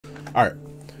All right.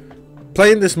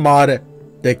 Playing this mod,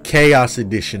 the Chaos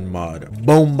Edition mod.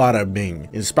 Boom, bada bing.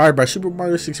 Inspired by Super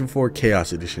Mario 64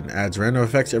 Chaos Edition. Adds random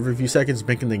effects every few seconds,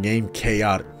 making the game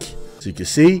chaotic. So you can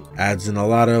see, adds in a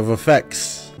lot of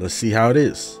effects. Let's see how it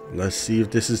is. Let's see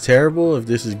if this is terrible, if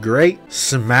this is great.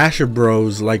 Smash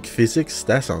Bros like physics.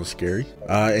 That sounds scary.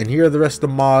 And here are the rest of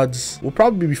the mods. We'll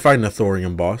probably be fighting a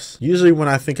thorium boss. Usually when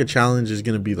I think a challenge is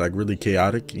going to be like really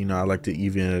chaotic, you know, I like to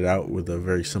even it out with a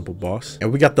very simple boss.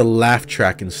 And we got the laugh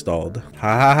track installed.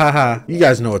 Ha ha ha ha. You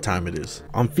guys know what time it is.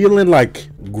 I'm feeling like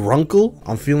Grunkle.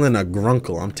 I'm feeling a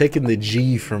Grunkle. I'm taking the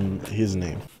G from his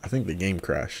name. I think the game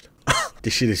crashed.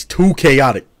 This shit is too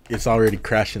chaotic. It's already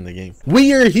crashing the game.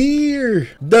 We are here.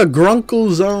 The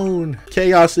Grunkle Zone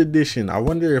Chaos Edition. I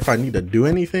wonder if I need to do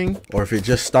anything or if it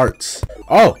just starts.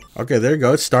 Oh, okay, there you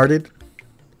go. It started.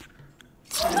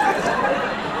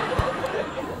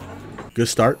 Good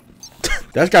start.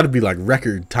 That's got to be like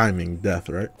record timing death,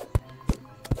 right?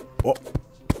 Oh.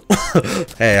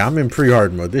 Hey, I'm in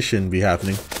pre-hard mode. This shouldn't be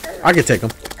happening. I can take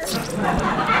him.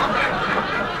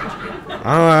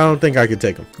 I don't think I could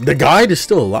take him. The guide is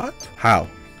still alive? How?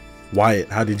 Wyatt,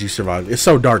 how did you survive? It's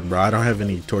so dark, bro. I don't have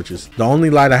any torches. The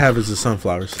only light I have is the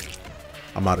sunflowers.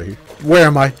 I'm out of here. Where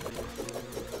am I?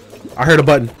 I heard a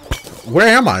button. Where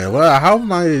am I? How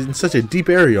am I in such a deep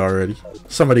area already?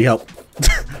 Somebody help. I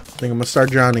think I'm gonna start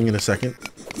drowning in a second.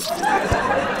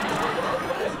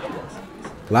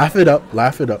 Laugh it up.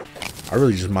 Laugh it up. I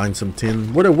really just mined some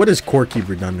tin. What has Core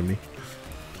Keeper done to me?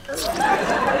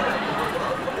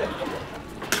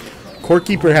 Core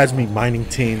Keeper has me mining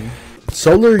tin.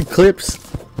 Solar eclipse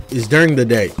is during the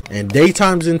day, and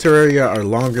daytimes in Terraria are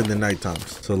longer than night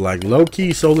times. So like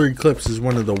low-key, solar eclipse is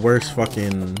one of the worst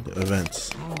fucking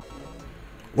events.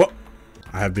 What?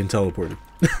 I have been teleported.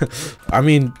 I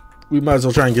mean, we might as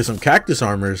well try and get some cactus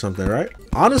armor or something, right?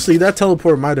 Honestly, that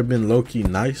teleport might have been low-key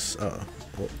nice.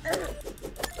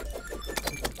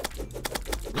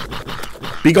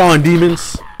 Be gone,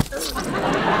 demons.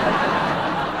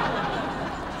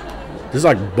 There's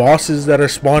like bosses that are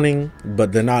spawning,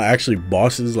 but they're not actually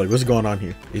bosses. Like, what's going on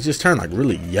here? It just turned like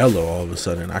really yellow all of a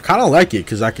sudden. I kind of like it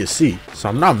because I can see, so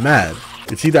I'm not mad.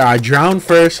 It's either I drown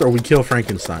first or we kill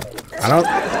Frankenstein. I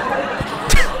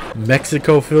don't.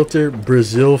 Mexico filter,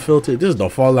 Brazil filter. This is the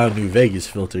Fallout New Vegas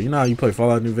filter. You know how you play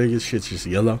Fallout New Vegas? Shit's just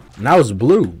yellow. Now it's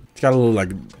blue. It's got a little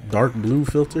like dark blue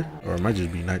filter, or it might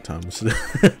just be nighttime.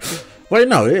 Wait,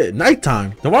 no,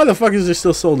 nighttime. Then why the fuck is there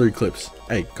still solar eclipse?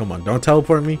 Hey, come on, don't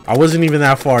teleport me. I wasn't even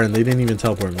that far, and they didn't even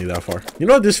teleport me that far. You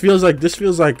know what this feels like? This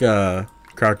feels like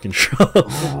crowd control.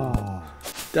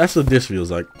 That's what this feels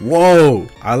like. Whoa,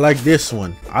 I like this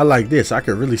one. I like this. I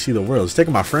can really see the world. It's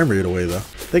taking my frame rate away though.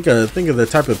 Think of the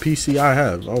type of PC I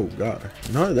have. Oh god.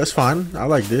 You know what? That's fine. I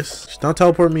like this. Just don't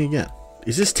teleport me again.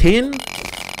 Is this tin?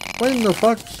 What in the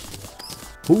fuck?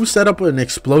 Who set up an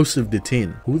explosive to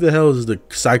tin? Who the hell is the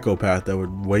psychopath that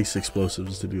would waste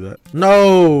explosives to do that?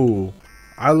 No,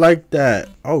 I like that.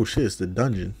 Oh shit, it's the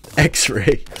dungeon.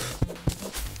 X-ray.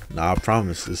 Nah, I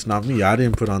promise it's not me. I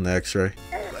didn't put on the X-ray.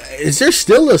 Is there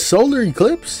still a solar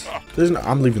eclipse? There's no,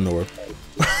 I'm leaving the world.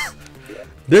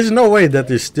 There's no way that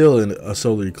there's still a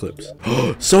solar eclipse.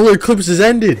 Solar eclipse is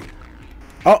ended.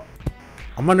 Oh,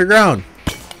 I'm underground.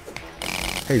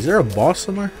 Hey, is there a boss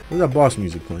somewhere? Where's that boss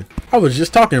music playing? I was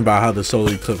just talking about how the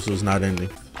solar eclipse was not ending.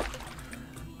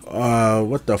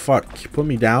 What the fuck? Put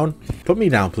me down. Put me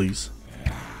down, please.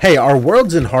 Hey, our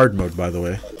world's in hard mode, by the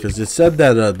way, because it said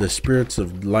that the spirits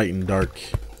of light and dark.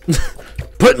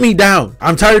 Put me down.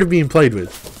 I'm tired of being played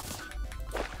with.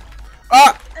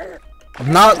 Ah!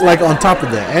 I'm not like on top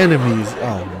of the enemies.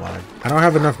 Oh my. I don't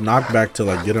have enough knockback to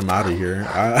like get them out of here.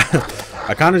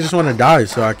 I kind of just want to die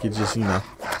so I could just, you know,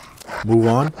 move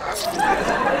on.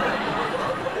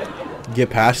 Get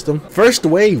past them. First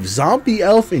wave, zombie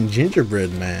elf and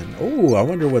gingerbread man. Oh, I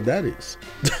wonder what that is.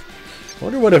 I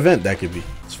wonder what event that could be.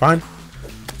 It's fine.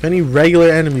 If any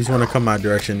regular enemies want to come my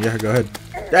direction, yeah, go ahead.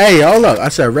 Hey, hold up. I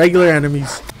said regular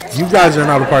enemies. You guys are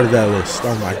not a part of that list.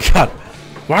 Oh my god.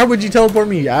 Why would you teleport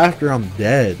me after I'm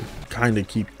dead? Kind of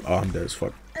keep... Oh, I'm dead as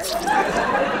fuck.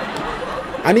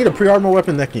 I need a pre-armor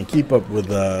weapon that can keep up with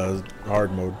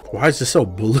hard mode. Why is this so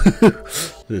blue?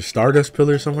 There's a Stardust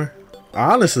pillar somewhere?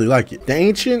 I honestly like it. The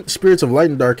ancient spirits of light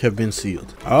and dark have been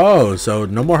sealed. Oh, so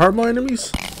no more hard mode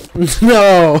enemies?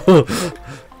 No.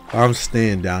 I'm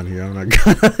staying down here. I'm not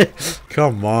gonna.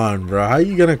 Come on, bro. How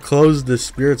you gonna close the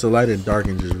spirits of light and dark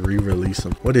and just re-release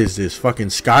them? What is this? Fucking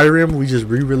Skyrim? We just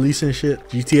re-releasing shit?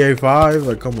 GTA 5?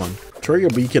 Like, come on. Terraria,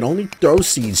 but you can only throw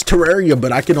seeds. Terraria,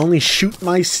 but I can only shoot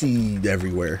my seed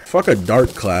everywhere. Fuck a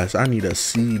dark class. I need a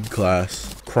seed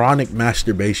class. Chronic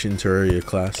masturbation Terraria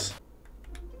class.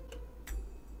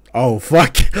 Oh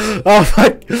fuck. Oh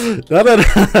fuck. No.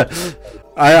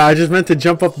 I just meant to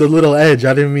jump up the little edge.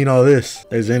 I didn't mean all this.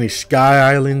 There's any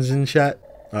sky islands in chat?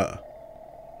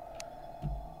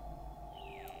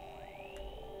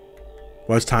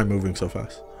 Why is time moving so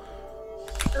fast?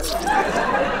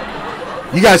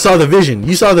 You guys saw the vision.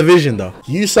 You saw the vision though.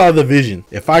 You saw the vision.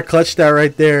 If I clutched that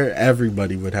right there,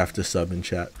 everybody would have to sub in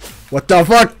chat. What the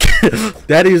fuck?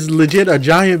 That is legit a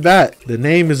giant bat. The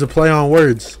name is a play on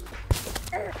words.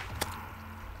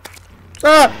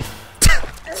 Ah!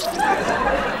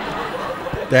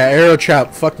 That arrow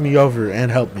trap fucked me over and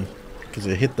helped me because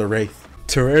it hit the wraith.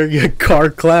 Terraria car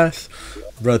class.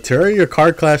 Bro, Terraria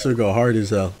car class would go hard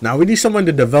as hell. Now we need someone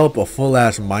to develop a full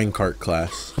ass minecart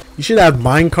class. You should have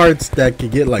minecarts that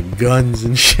could get like guns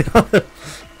and shit.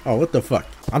 Oh, what the fuck?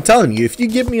 I'm telling you, if you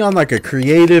get me on like a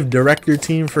creative director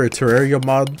team for a Terraria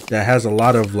mod that has a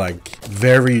lot of like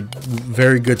very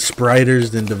good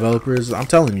spriters and developers, I'm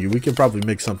telling you, we could probably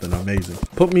make something amazing.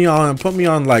 Put me on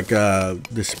like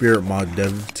the spirit mod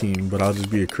dev team, but I'll just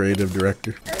be a creative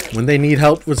director. When they need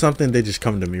help with something, they just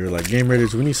come to me. We're like, Game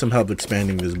Raiders, we need some help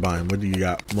expanding this biome. What do you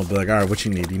got? I'm gonna be like, all right, what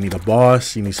you need? You need a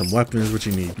boss? You need some weapons? What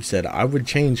you need? He said, I would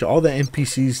change all the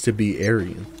NPCs to be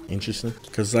Aryan. Interesting,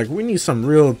 because like we need some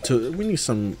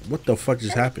what the fuck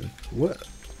just happened? What?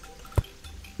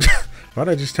 Why'd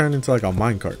I just turn into like a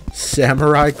minecart?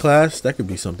 Samurai class, that could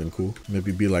be something cool.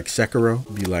 Maybe be like Sekiro,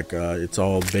 be like it's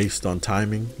all based on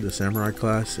timing, the samurai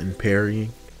class, and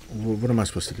parrying. What am I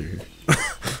supposed to do here?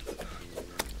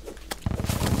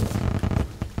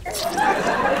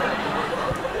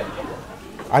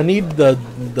 I need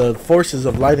the forces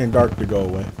of light and dark to go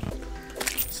away.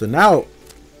 So now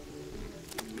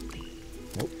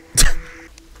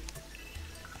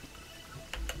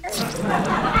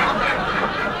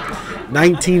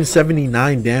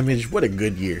 1979 damage. What a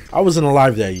good year. I wasn't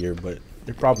alive that year, but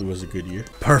it probably was a good year.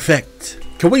 Perfect.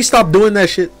 Can we stop doing that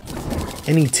shit?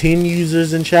 Any tin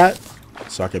users in chat?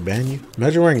 So I can ban you.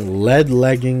 Imagine wearing lead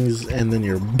leggings and then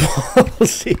your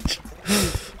balls itch.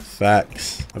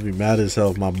 Facts. I'd be mad as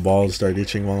hell if my balls start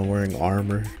itching while I'm wearing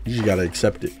armor. You just gotta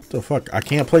accept it. What the fuck? I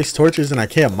can't place torches and I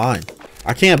can't mine.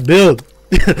 I can't build.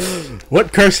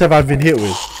 What curse have I been hit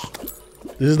with?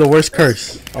 This is the worst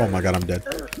curse. Oh my god, I'm dead.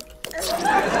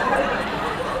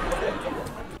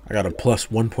 I got a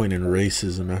 +1 point in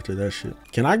racism after that shit.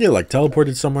 Can I get like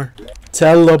teleported somewhere?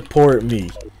 Teleport me,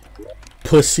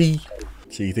 pussy.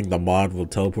 So you think the mod will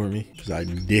teleport me? Because I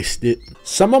dissed it.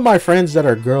 Some of my friends that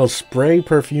are girls spray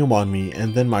perfume on me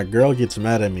and then my girl gets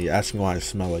mad at me asking why I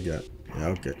smell like that. Yeah,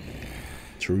 okay.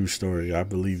 True story. I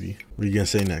believe you. What are you gonna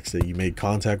say next? That you made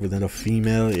contact with a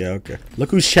female? Yeah, okay. Look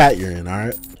whose chat you're in,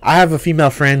 alright? I have a female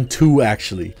friend, 2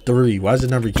 actually. 3. Why does the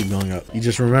number keep going up? You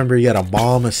just remember you had a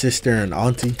mom, a sister, and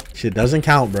auntie? Shit doesn't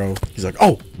count, bro. He's like,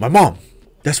 oh, my mom.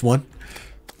 That's one.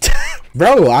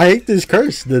 Bro, I hate this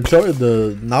curse.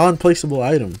 The non-placeable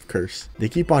item curse. They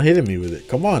keep on hitting me with it.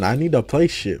 Come on, I need to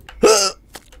place shit.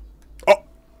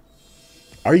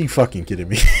 Are you fucking kidding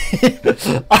me?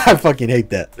 I fucking hate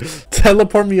that.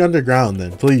 Teleport me underground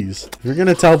then, please. If you're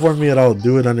gonna teleport me at all,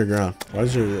 do it underground. Why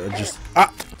is there just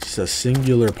a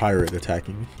singular pirate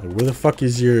attacking me? Like, where the fuck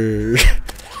is your...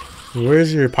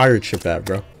 Where's your pirate ship at,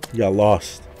 bro? You got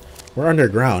lost. We're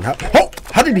underground.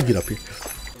 How did he get up here?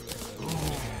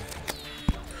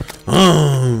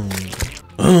 Oh,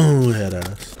 head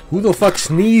ass. Who the fuck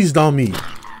sneezed on me?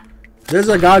 There's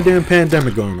a goddamn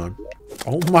pandemic going on.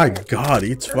 Oh my god,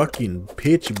 it's fucking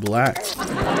pitch black.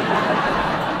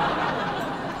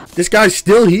 This guy's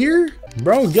still here?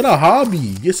 Bro, get a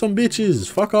hobby. Get some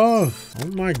bitches. Fuck off. Oh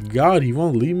my god, he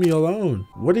won't leave me alone.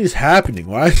 What is happening?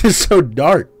 Why is it so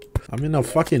dark? I'm in a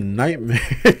fucking nightmare.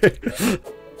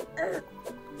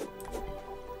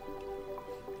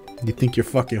 You think you're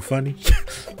fucking funny?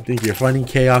 You think you're funny,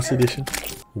 Chaos Edition?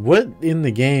 What in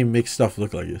the game makes stuff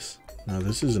look like this? No,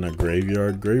 this isn't a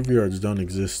graveyard. Graveyards don't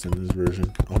exist in this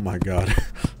version. Oh my god.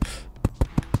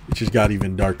 It just got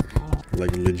even darker.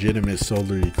 Like legitimate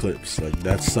solar eclipse. Like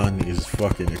that sun is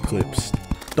fucking eclipsed.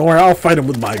 Don't worry, I'll fight him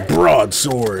with my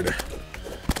broadsword.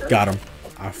 Got him.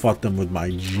 I fought them with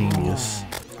my genius.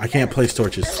 I can't place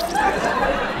torches.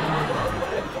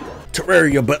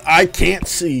 Terraria, but I can't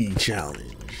see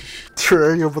challenge.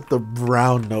 Terraria, but the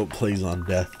brown note plays on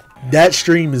death. That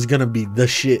stream is gonna be the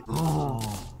shit.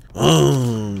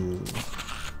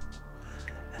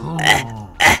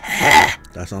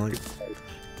 That sound like it?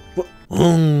 What?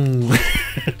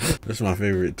 That's my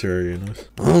favorite Terraria noise.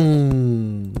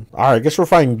 Alright, I guess we're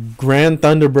fighting Grand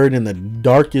Thunderbird in the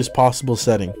darkest possible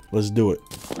setting. Let's do it.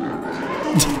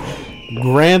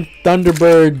 Grand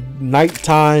Thunderbird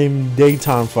nighttime,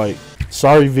 daytime fight.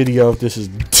 Sorry video if this is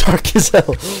dark as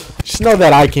hell. Just know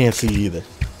that I can't see either.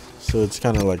 So it's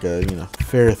kind of like a, you know,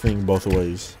 fair thing both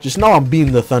ways. Just know I'm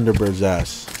beating the Thunderbird's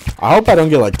ass. I hope I don't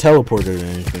get like teleported or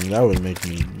anything. That would make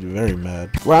me very mad.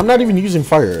 Well, I'm not even using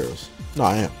fire arrows. No,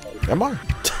 I am. Am I?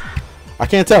 I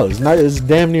can't tell. It's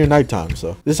damn near nighttime.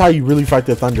 So this is how you really fight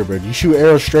the Thunderbird. You shoot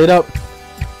arrows straight up.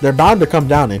 They're bound to come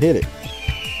down and hit it.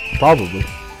 Probably.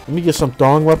 Let me get some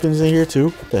throwing weapons in here too.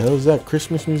 What the hell is that?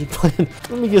 Christmas music playing?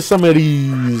 Let me get some of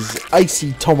these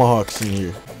icy tomahawks in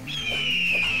here.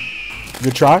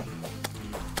 Good try.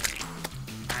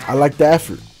 I like the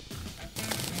effort.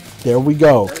 There we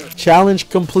go. Challenge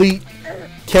complete.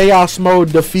 Chaos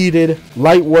mode defeated.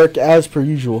 Light work as per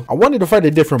usual. I wanted to fight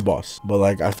a different boss, but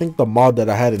like I think the mod that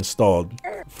I had installed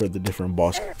for the different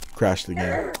boss crashed the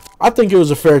game. I think it was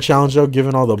a fair challenge though,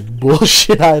 given all the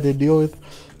bullshit I had to deal with.